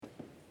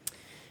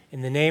In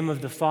the name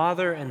of the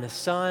Father, and the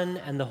Son,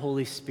 and the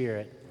Holy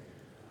Spirit.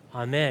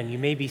 Amen. You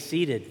may be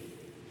seated.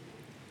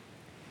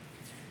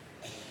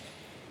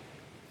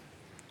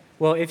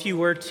 Well, if you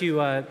were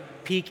to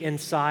peek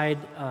inside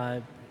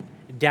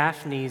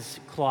Daphne's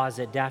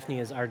closet,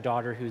 Daphne is our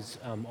daughter who's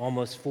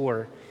almost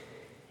 4,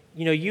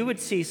 you would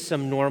see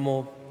some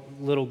normal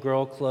little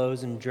girl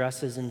clothes and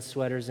dresses and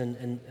sweaters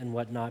and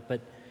whatnot,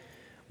 but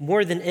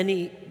more than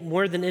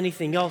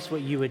anything else,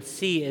 what you would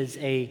see is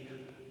a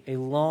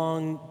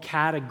long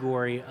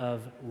category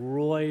of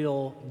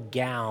royal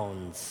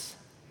gowns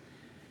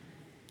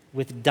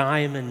with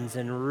diamonds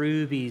and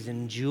rubies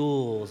and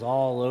jewels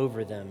all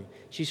over them.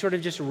 She sort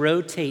of just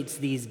rotates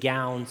these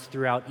gowns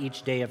throughout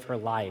each day of her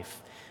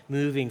life,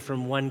 moving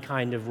from one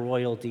kind of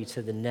royalty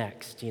to the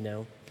next,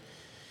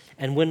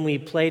 And when we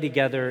play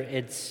together,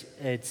 it's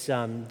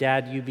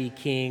Dad, you be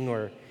king,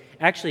 or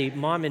actually,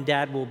 Mom and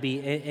Dad will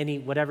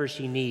be whatever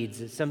she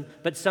needs,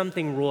 but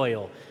something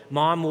royal.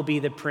 Mom will be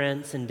the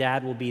prince and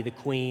Dad will be the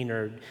queen,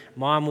 or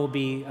Mom will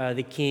be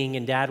the king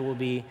and Dad will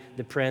be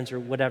the prince, or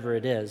whatever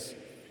it is.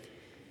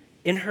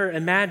 In her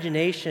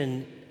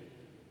imagination,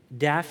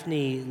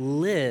 Daphne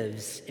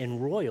lives in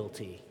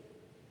royalty.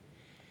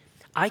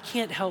 I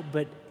can't help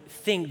but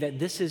think that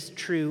this is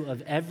true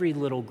of every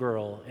little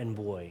girl and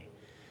boy.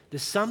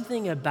 There's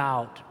something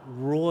about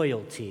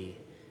royalty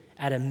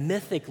at a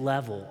mythic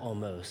level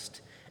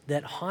almost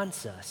that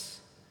haunts us.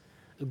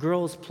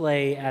 Girls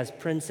play as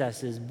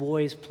princesses,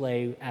 boys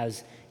play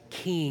as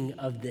king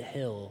of the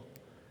hill.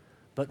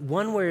 But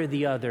one way or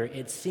the other,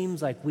 it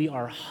seems like we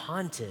are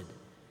haunted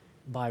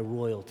by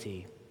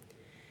royalty.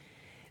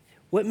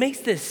 What makes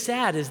this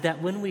sad is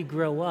that when we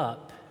grow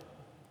up,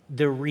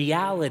 the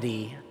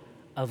reality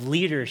of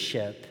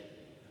leadership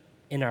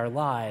in our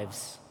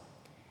lives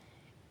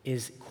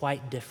is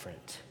quite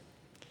different.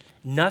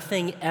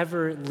 Nothing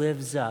ever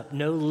lives up,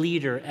 no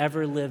leader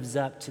ever lives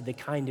up to the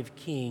kind of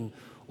king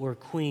or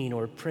queen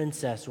or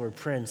princess or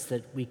prince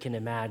that we can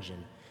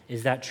imagine.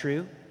 Is that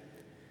true?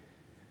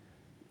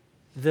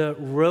 The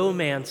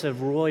romance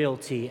of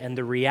royalty and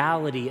the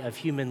reality of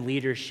human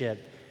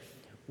leadership,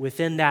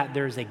 within that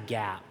there's a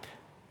gap,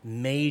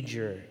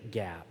 major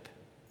gap.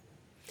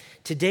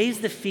 Today's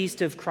the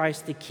feast of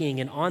Christ the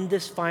King, and on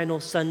this final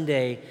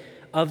Sunday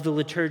of the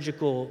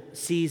liturgical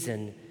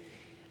season,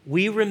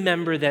 we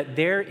remember that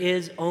there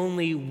is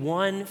only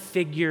one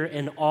figure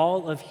in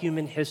all of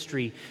human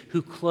history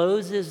who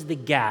closes the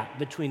gap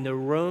between the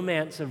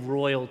romance of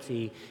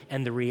royalty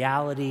and the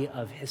reality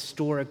of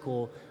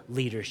historical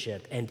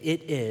leadership, and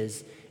it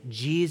is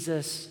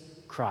Jesus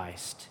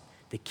Christ,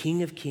 the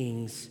King of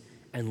Kings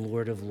and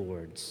Lord of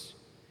Lords.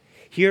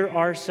 Here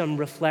are some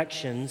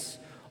reflections,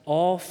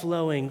 all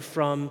flowing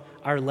from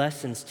our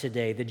lessons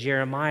today: the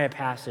Jeremiah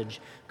passage,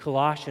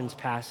 Colossians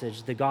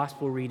passage, the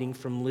gospel reading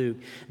from Luke.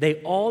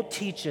 They all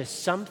teach us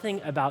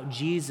something about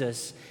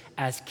Jesus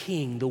as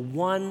King, the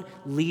one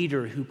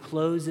leader who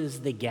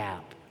closes the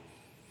gap.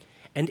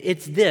 And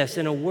it's this,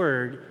 in a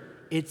word,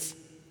 it's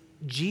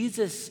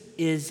Jesus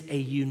is a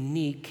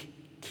unique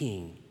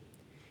king.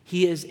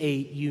 He is a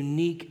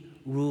unique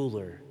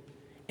ruler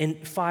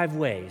in 5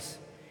 ways.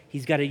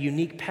 He's got a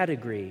unique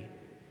pedigree,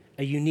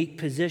 a unique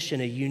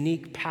position, a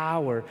unique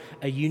power,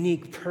 a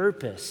unique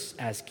purpose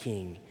as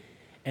king,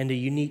 and a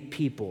unique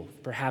people,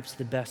 perhaps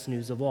the best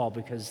news of all,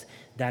 because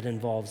that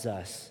involves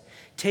us.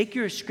 Take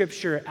your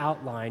scripture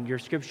outline, your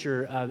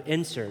scripture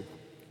insert.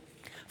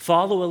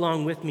 Follow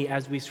along with me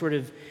as we sort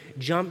of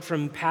jump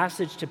from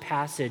passage to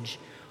passage.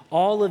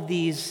 All of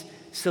these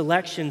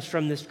selections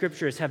from the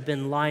scriptures have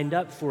been lined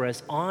up for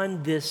us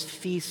on this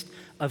feast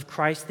of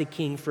Christ the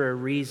King for a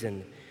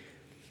reason.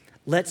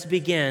 Let's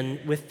begin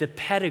with the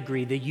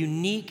pedigree, the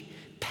unique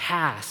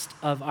past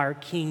of our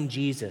King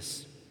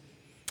Jesus.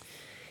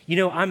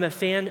 I'm a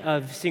fan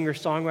of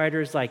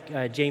singer-songwriters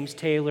like James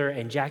Taylor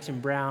and Jackson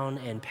Browne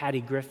and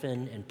Patty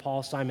Griffin and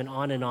Paul Simon,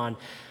 on and on.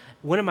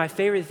 One of my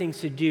favorite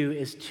things to do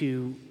is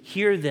to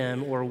hear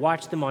them or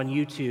watch them on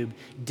YouTube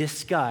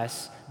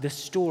discuss the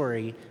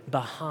story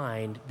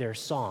behind their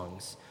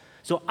songs.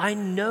 So I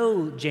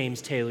know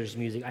James Taylor's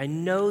music. I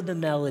know the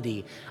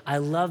melody. I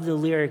love the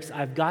lyrics.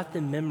 I've got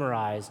them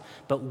memorized.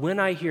 But when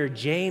I hear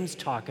James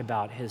talk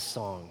about his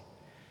song,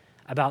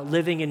 about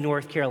living in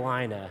North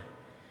Carolina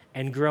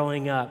and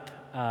growing up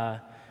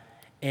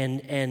and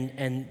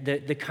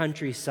the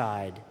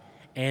countryside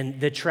and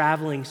the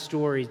traveling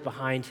stories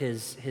behind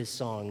his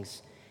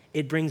songs,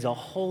 it brings a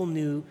whole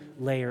new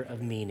layer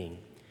of meaning.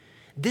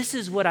 This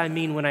is what I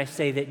mean when I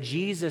say that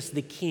Jesus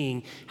the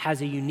King has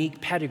a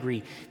unique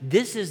pedigree.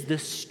 This is the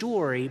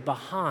story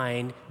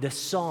behind the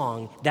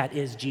song that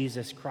is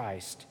Jesus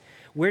Christ.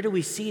 Where do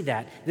we see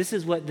that? This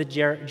is what the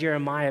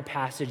Jeremiah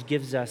passage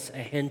gives us a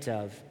hint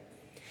of.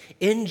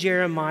 In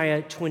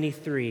Jeremiah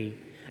 23,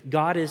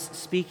 God is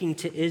speaking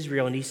to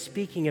Israel, and he's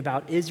speaking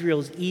about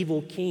Israel's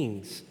evil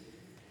kings.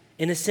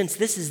 In a sense,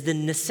 this is the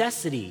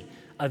necessity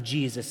of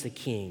Jesus the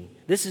King.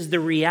 This is the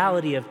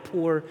reality of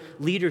poor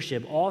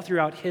leadership all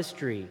throughout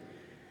history.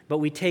 But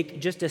we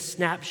take just a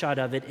snapshot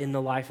of it in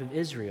the life of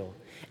Israel.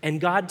 And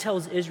God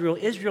tells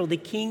Israel, the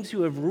kings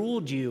who have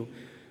ruled you,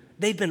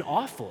 They've been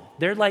awful.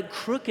 They're like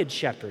crooked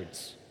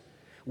shepherds.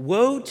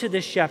 Woe to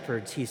the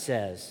shepherds, he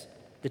says,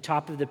 the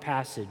top of the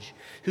passage,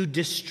 who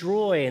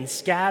destroy and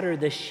scatter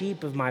the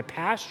sheep of my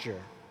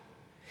pasture.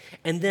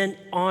 And then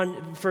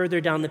on further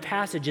down the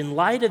passage, in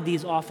light of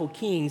these awful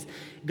kings,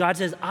 God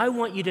says, I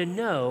want you to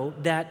know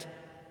that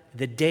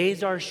the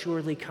days are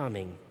surely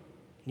coming,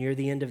 near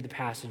the end of the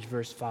passage,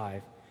 verse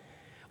 5,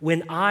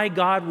 when I,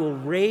 God, will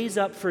raise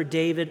up for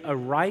David a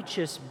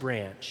righteous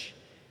branch,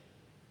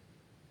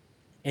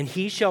 and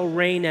he shall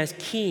reign as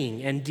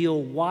king and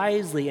deal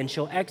wisely and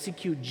shall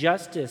execute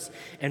justice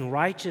and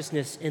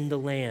righteousness in the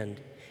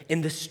land.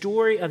 In the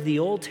story of the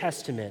Old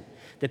Testament,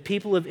 the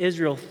people of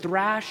Israel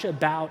thrash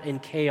about in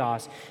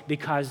chaos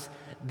because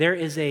there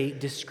is a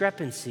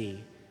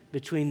discrepancy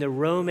between the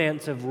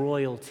romance of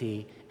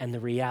royalty and the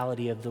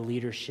reality of the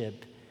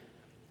leadership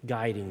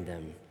guiding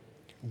them.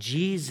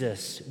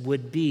 Jesus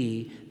would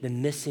be the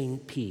missing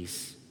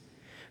piece.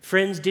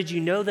 Friends, did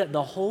you know that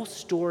the whole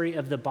story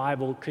of the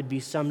Bible could be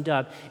summed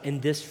up in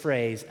this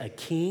phrase, a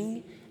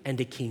king and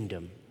a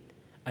kingdom?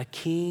 A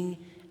king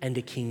and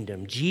a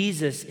kingdom.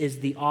 Jesus is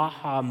the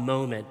aha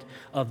moment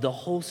of the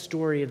whole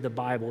story of the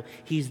Bible.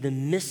 He's the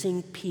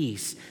missing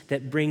piece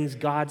that brings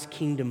God's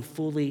kingdom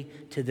fully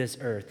to this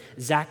earth.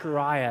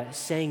 Zechariah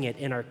sang it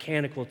in our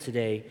canticle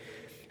today.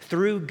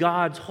 Through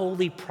God's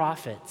holy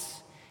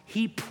prophets,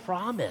 he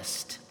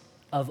promised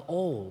of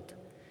old.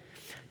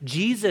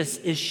 Jesus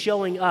is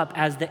showing up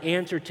as the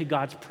answer to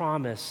God's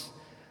promise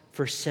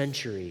for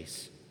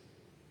centuries.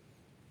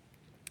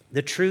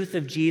 The truth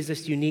of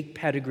Jesus' unique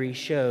pedigree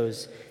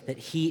shows that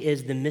he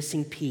is the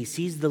missing piece.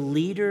 He's the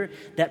leader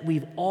that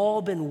we've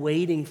all been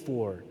waiting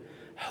for,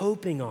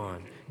 hoping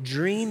on,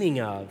 dreaming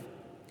of.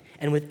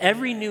 And with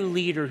every new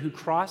leader who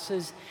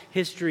crosses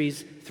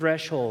history's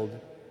threshold,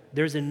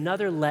 there's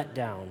another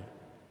letdown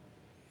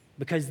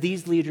because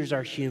these leaders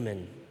are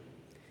human.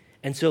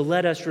 And so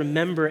let us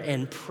remember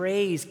and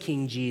praise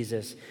King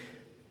Jesus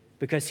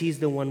because he's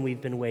the one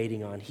we've been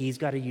waiting on. He's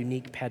got a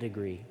unique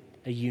pedigree,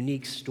 a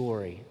unique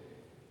story.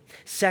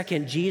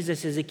 Second,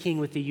 Jesus is a king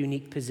with a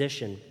unique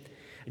position.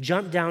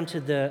 Jump down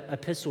to the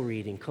epistle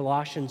reading,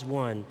 Colossians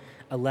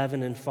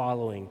 1:11 and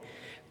following.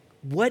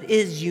 What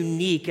is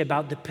unique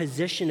about the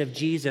position of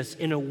Jesus?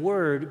 In a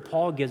word,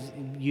 Paul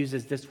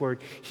uses this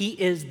word. He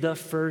is the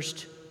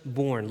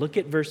firstborn. Look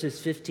at verses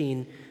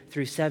 15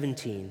 through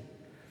 17.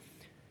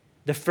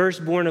 The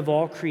firstborn of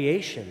all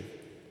creation.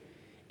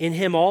 In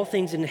him all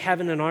things in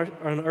heaven and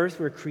on earth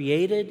were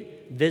created,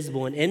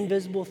 visible and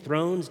invisible,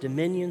 thrones,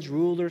 dominions,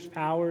 rulers,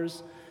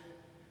 powers.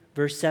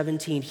 Verse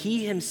 17,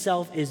 he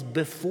himself is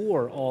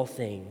before all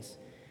things.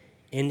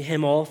 In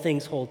him all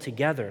things hold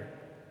together.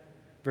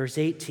 Verse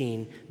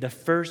 18, the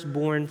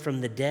firstborn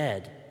from the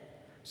dead,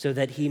 so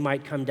that he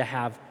might come to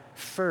have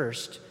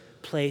first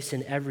place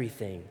in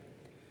everything.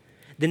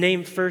 The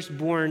name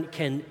firstborn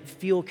can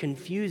feel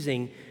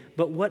confusing,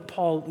 but what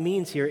Paul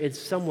means here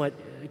is somewhat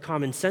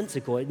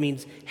commonsensical. It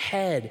means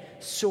head,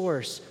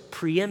 source,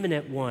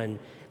 preeminent one,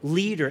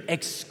 leader,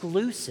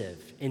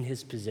 exclusive in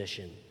his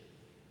position.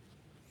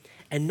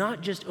 And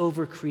not just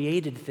over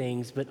created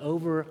things, but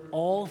over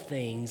all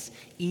things,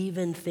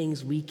 even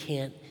things we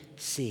can't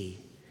see.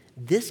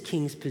 This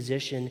king's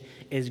position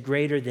is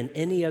greater than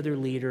any other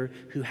leader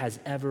who has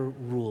ever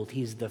ruled.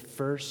 He's the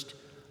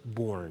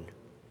firstborn.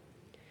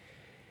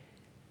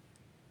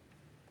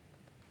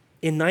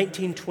 In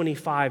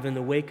 1925, in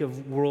the wake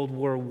of World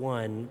War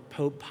I,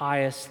 Pope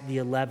Pius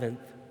XI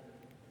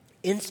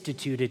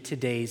instituted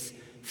today's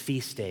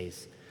feast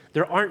days.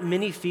 There aren't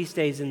many feast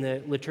days in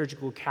the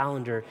liturgical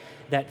calendar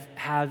that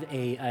have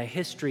a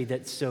history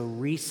that's so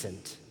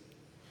recent.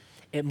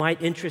 It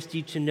might interest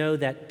you to know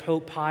that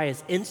Pope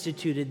Pius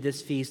instituted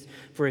this feast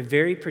for a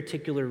very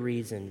particular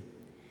reason.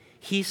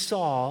 He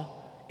saw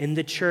in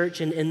the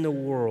church and in the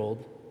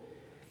world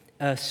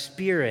a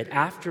spirit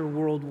after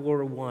World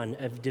War I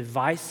of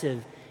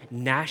divisive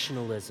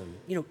nationalism,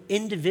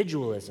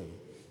 individualism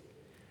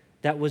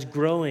that was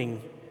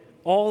growing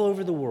all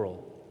over the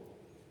world.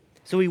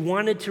 So he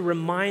wanted to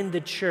remind the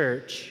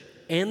church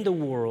and the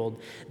world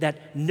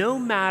that no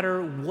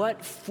matter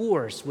what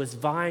force was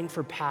vying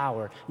for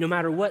power, no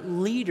matter what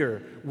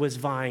leader was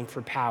vying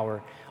for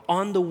power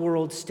on the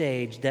world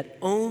stage, that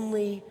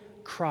only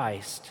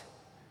Christ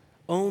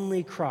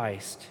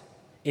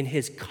in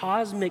his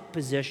cosmic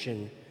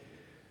position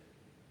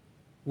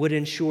would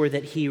ensure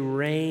that he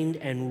reigned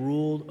and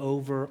ruled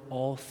over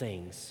all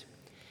things.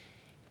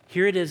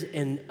 Here it is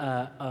in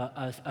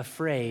a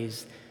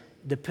phrase.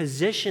 The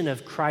position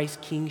of Christ's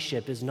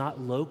kingship is not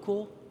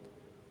local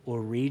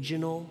or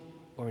regional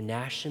or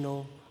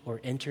national or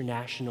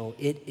international.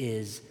 It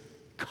is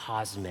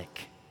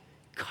cosmic,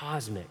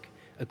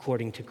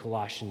 according to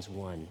Colossians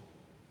 1.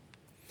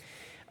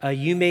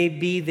 You may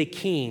be the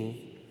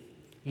king.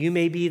 You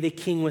may be the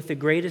king with the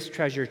greatest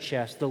treasure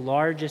chest, the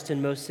largest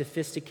and most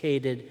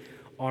sophisticated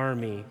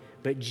army,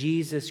 but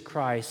Jesus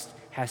Christ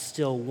has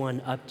still one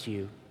up to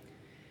you.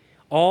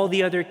 All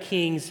the other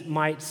kings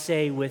might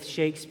say with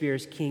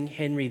Shakespeare's King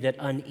Henry that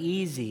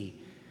uneasy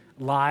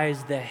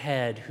lies the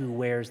head who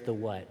wears the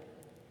what?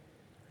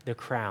 the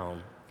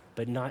crown,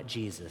 but not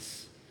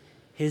Jesus.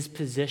 His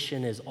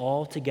position is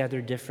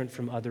altogether different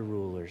from other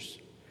rulers.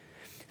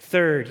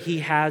 Third, he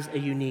has a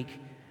unique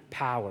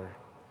power.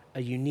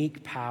 A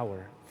unique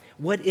power.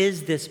 What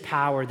is this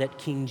power that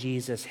King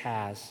Jesus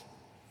has?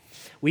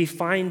 We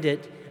find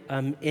it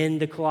in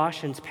the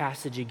Colossians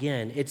passage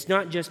again. It's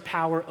not just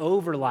power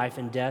over life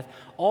and death.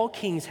 All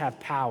kings have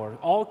power.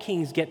 All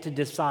kings get to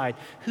decide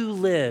who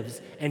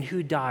lives and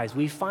who dies.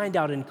 We find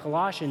out in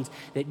Colossians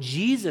that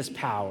Jesus'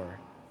 power,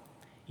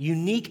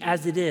 unique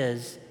as it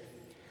is,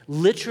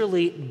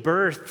 literally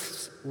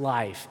births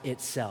life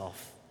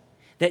itself.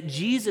 That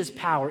Jesus'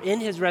 power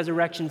in his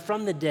resurrection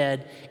from the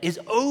dead is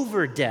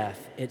over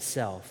death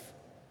itself.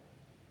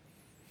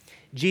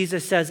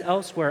 Jesus says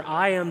elsewhere,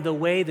 I am the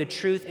way, the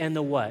truth, and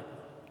the what?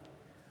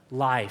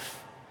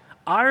 Life.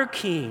 Our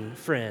King,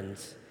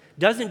 friends,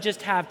 doesn't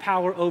just have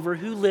power over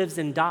who lives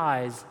and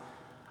dies.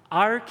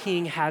 Our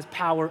King has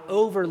power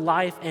over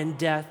life and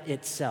death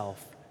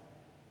itself.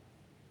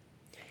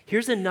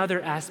 Here's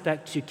another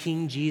aspect to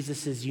King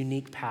Jesus'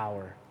 unique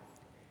power.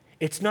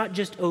 It's not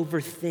just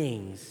over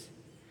things,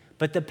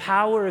 but the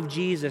power of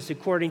Jesus,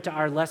 according to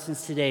our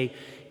lessons today,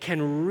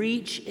 can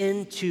reach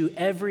into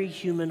every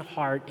human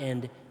heart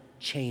and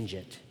change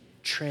it,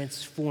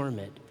 transform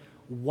it,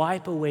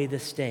 wipe away the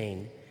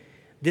stain.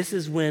 This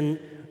is when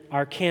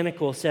our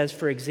canticle says,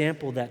 for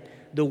example, that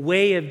the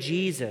way of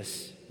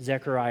Jesus,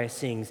 Zechariah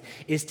sings,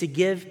 is to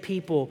give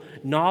people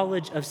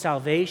knowledge of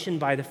salvation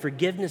by the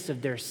forgiveness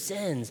of their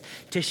sins,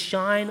 to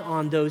shine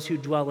on those who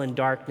dwell in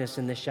darkness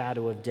and the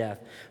shadow of death.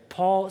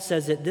 Paul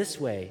says it this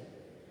way: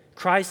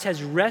 Christ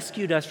has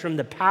rescued us from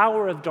the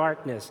power of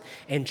darkness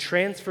and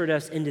transferred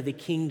us into the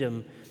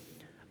kingdom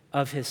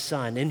of his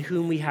Son, in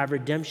whom we have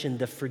redemption,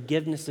 the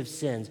forgiveness of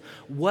sins.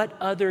 What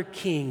other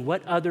king,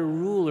 what other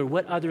ruler,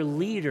 what other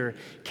leader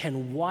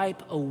can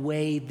wipe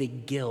away the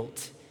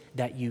guilt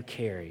that you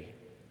carry?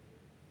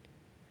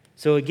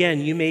 So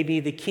again, you may be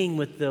the king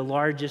with the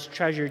largest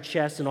treasure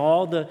chest and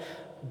all the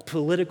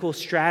political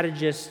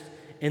strategists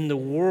in the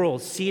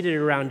world seated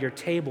around your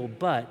table,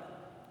 but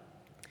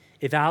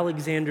if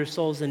Alexander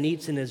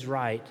Solzhenitsyn is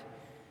right,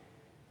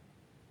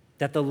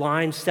 that the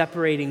line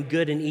separating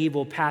good and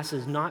evil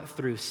passes not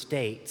through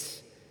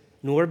states,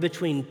 nor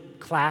between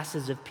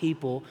classes of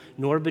people,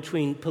 nor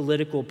between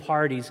political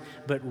parties,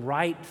 but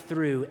right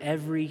through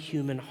every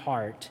human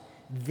heart,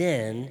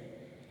 then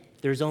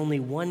there's only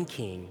one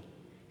king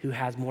who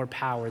has more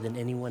power than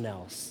anyone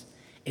else.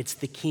 It's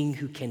the king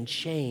who can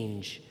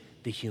change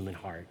the human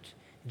heart,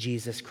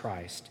 Jesus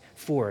Christ.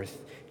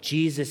 Fourth,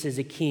 Jesus is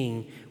a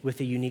king with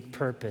a unique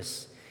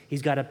purpose.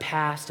 He's got a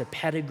past, a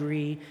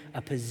pedigree,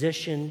 a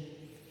position.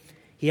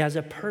 He has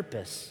a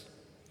purpose.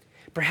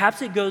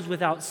 Perhaps it goes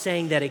without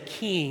saying that a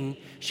king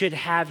should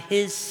have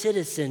his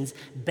citizens'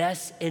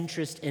 best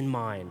interest in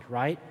mind,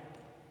 right?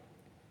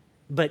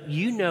 But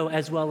you know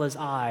as well as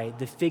I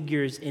the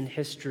figures in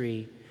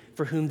history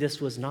for whom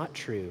this was not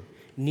true.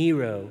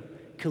 Nero,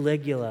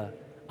 Caligula,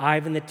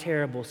 Ivan the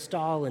Terrible,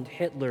 Stalin,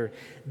 Hitler.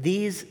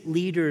 These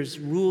leaders,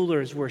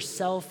 rulers were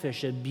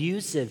selfish,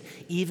 abusive,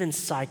 even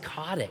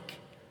psychotic,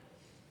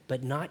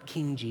 but not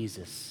King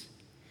Jesus.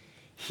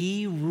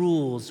 He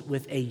rules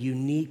with a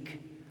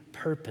unique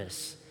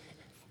purpose.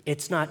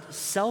 It's not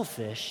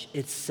selfish,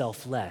 it's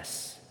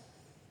selfless.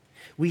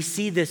 We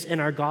see this in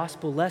our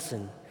gospel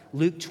lesson,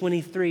 Luke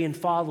 23 and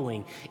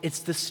following. It's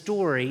the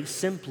story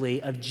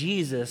simply of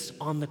Jesus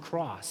on the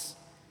cross.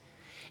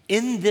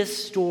 In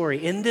this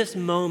story, in this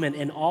moment,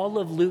 in all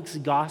of Luke's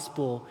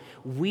gospel,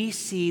 we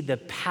see the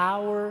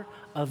power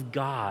of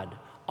God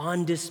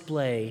on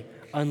display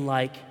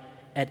unlike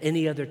at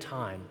any other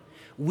time.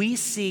 We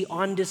see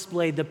on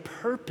display the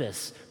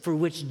purpose for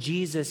which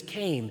Jesus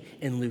came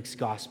in Luke's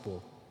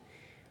gospel.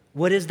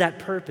 What is that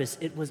purpose?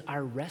 It was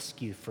our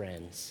rescue,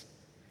 friends.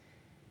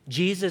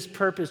 Jesus'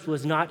 purpose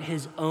was not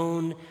his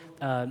own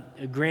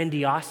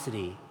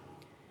grandiosity.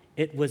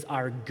 It was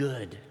our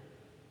good.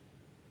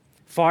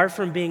 Far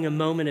from being a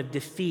moment of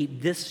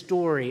defeat, this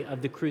story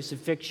of the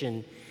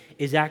crucifixion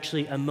is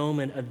actually a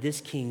moment of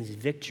this king's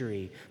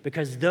victory.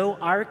 Because though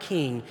our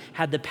king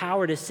had the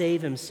power to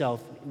save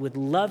himself with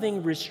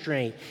loving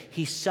restraint,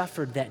 he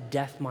suffered that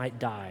death might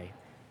die.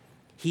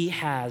 He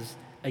has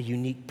a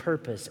unique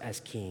purpose as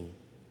king.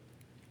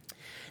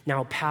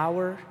 Now,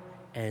 power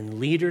and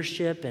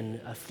leadership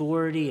and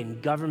authority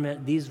and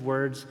government, these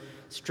words,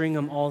 string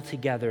them all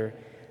together,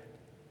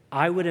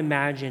 I would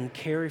imagine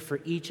carry for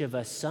each of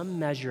us some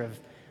measure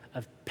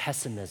of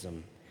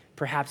pessimism,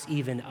 perhaps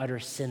even utter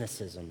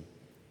cynicism.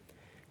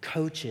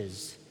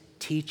 Coaches,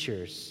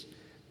 teachers,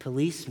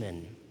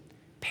 policemen,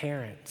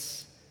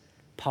 parents,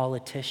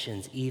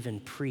 politicians,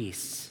 even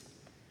priests,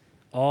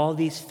 all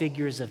these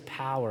figures of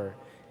power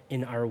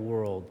in our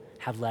world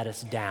have let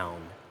us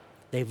down.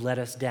 They've let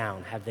us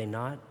down, have they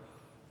not?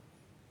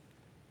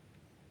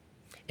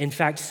 In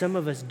fact, some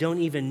of us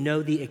don't even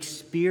know the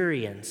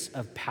experience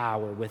of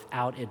power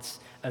without its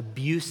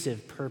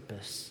abusive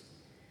purpose.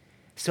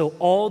 So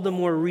all the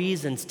more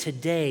reasons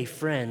today,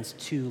 friends,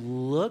 to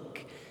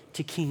look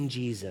to King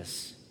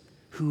Jesus,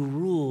 who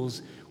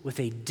rules with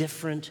a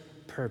different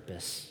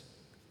purpose.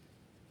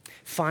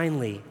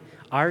 Finally,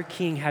 our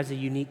King has a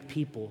unique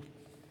people.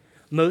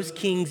 Most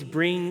kings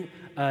bring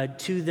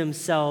to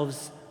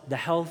themselves the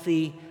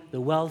healthy,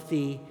 the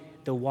wealthy,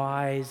 the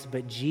wise,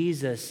 but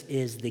Jesus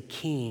is the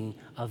King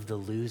of the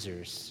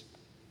losers.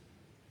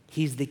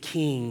 He's the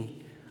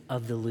King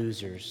of the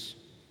losers.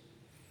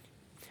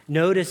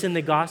 Notice in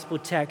the gospel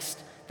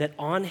text that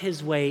on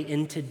his way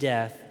into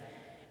death,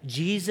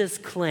 Jesus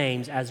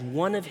claims as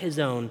one of his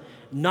own,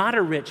 not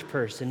a rich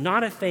person,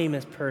 not a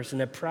famous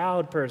person, a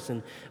proud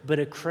person, but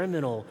a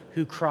criminal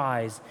who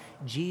cries,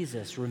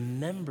 "Jesus,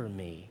 remember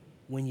me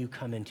when you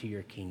come into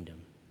your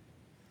kingdom."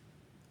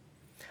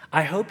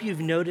 I hope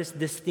you've noticed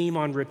this theme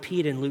on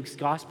repeat in Luke's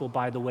gospel,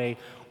 by the way.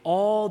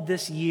 All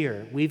this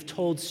year, we've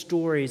told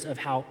stories of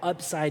how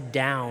upside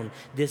down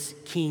this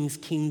king's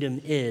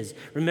kingdom is.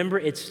 Remember,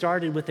 it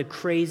started with a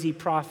crazy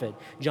prophet,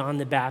 John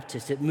the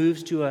Baptist. It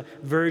moves to a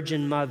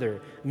virgin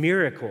mother,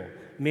 miracle,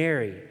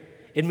 Mary.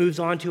 It moves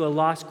on to a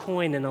lost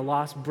coin and a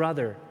lost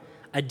brother,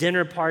 a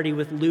dinner party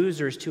with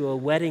losers to a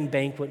wedding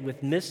banquet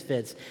with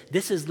misfits.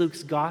 This is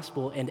Luke's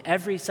gospel, and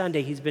every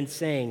Sunday he's been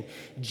saying,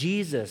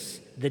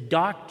 Jesus, the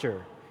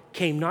doctor,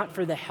 came not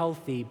for the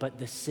healthy, but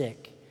the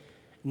sick.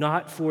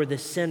 Not for the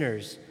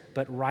sinners,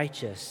 but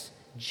righteous,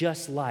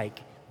 just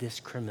like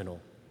this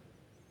criminal.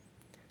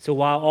 So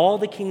while all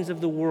the kings of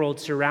the world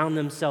surround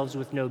themselves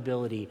with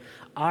nobility,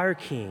 our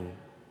King,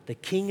 the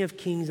King of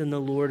kings and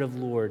the Lord of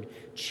lords,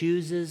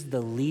 chooses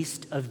the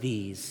least of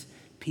these,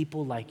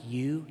 people like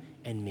you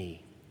and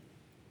me.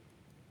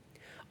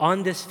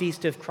 On this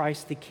feast of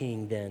Christ the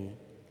King, then,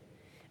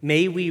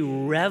 may we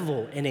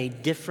revel in a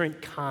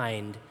different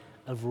kind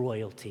of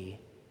royalty,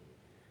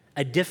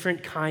 a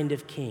different kind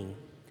of king.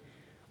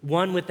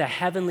 One with a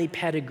heavenly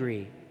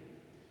pedigree,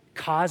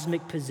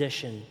 cosmic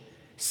position,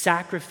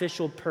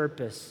 sacrificial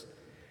purpose,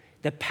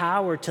 the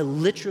power to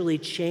literally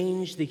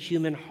change the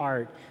human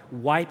heart,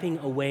 wiping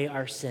away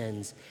our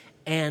sins,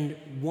 and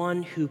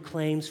one who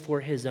claims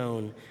for his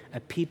own a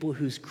people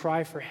whose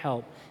cry for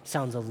help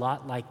sounds a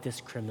lot like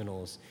this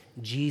criminal's.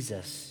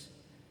 Jesus,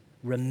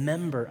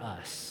 remember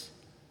us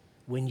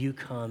when you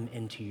come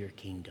into your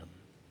kingdom.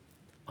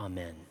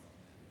 Amen.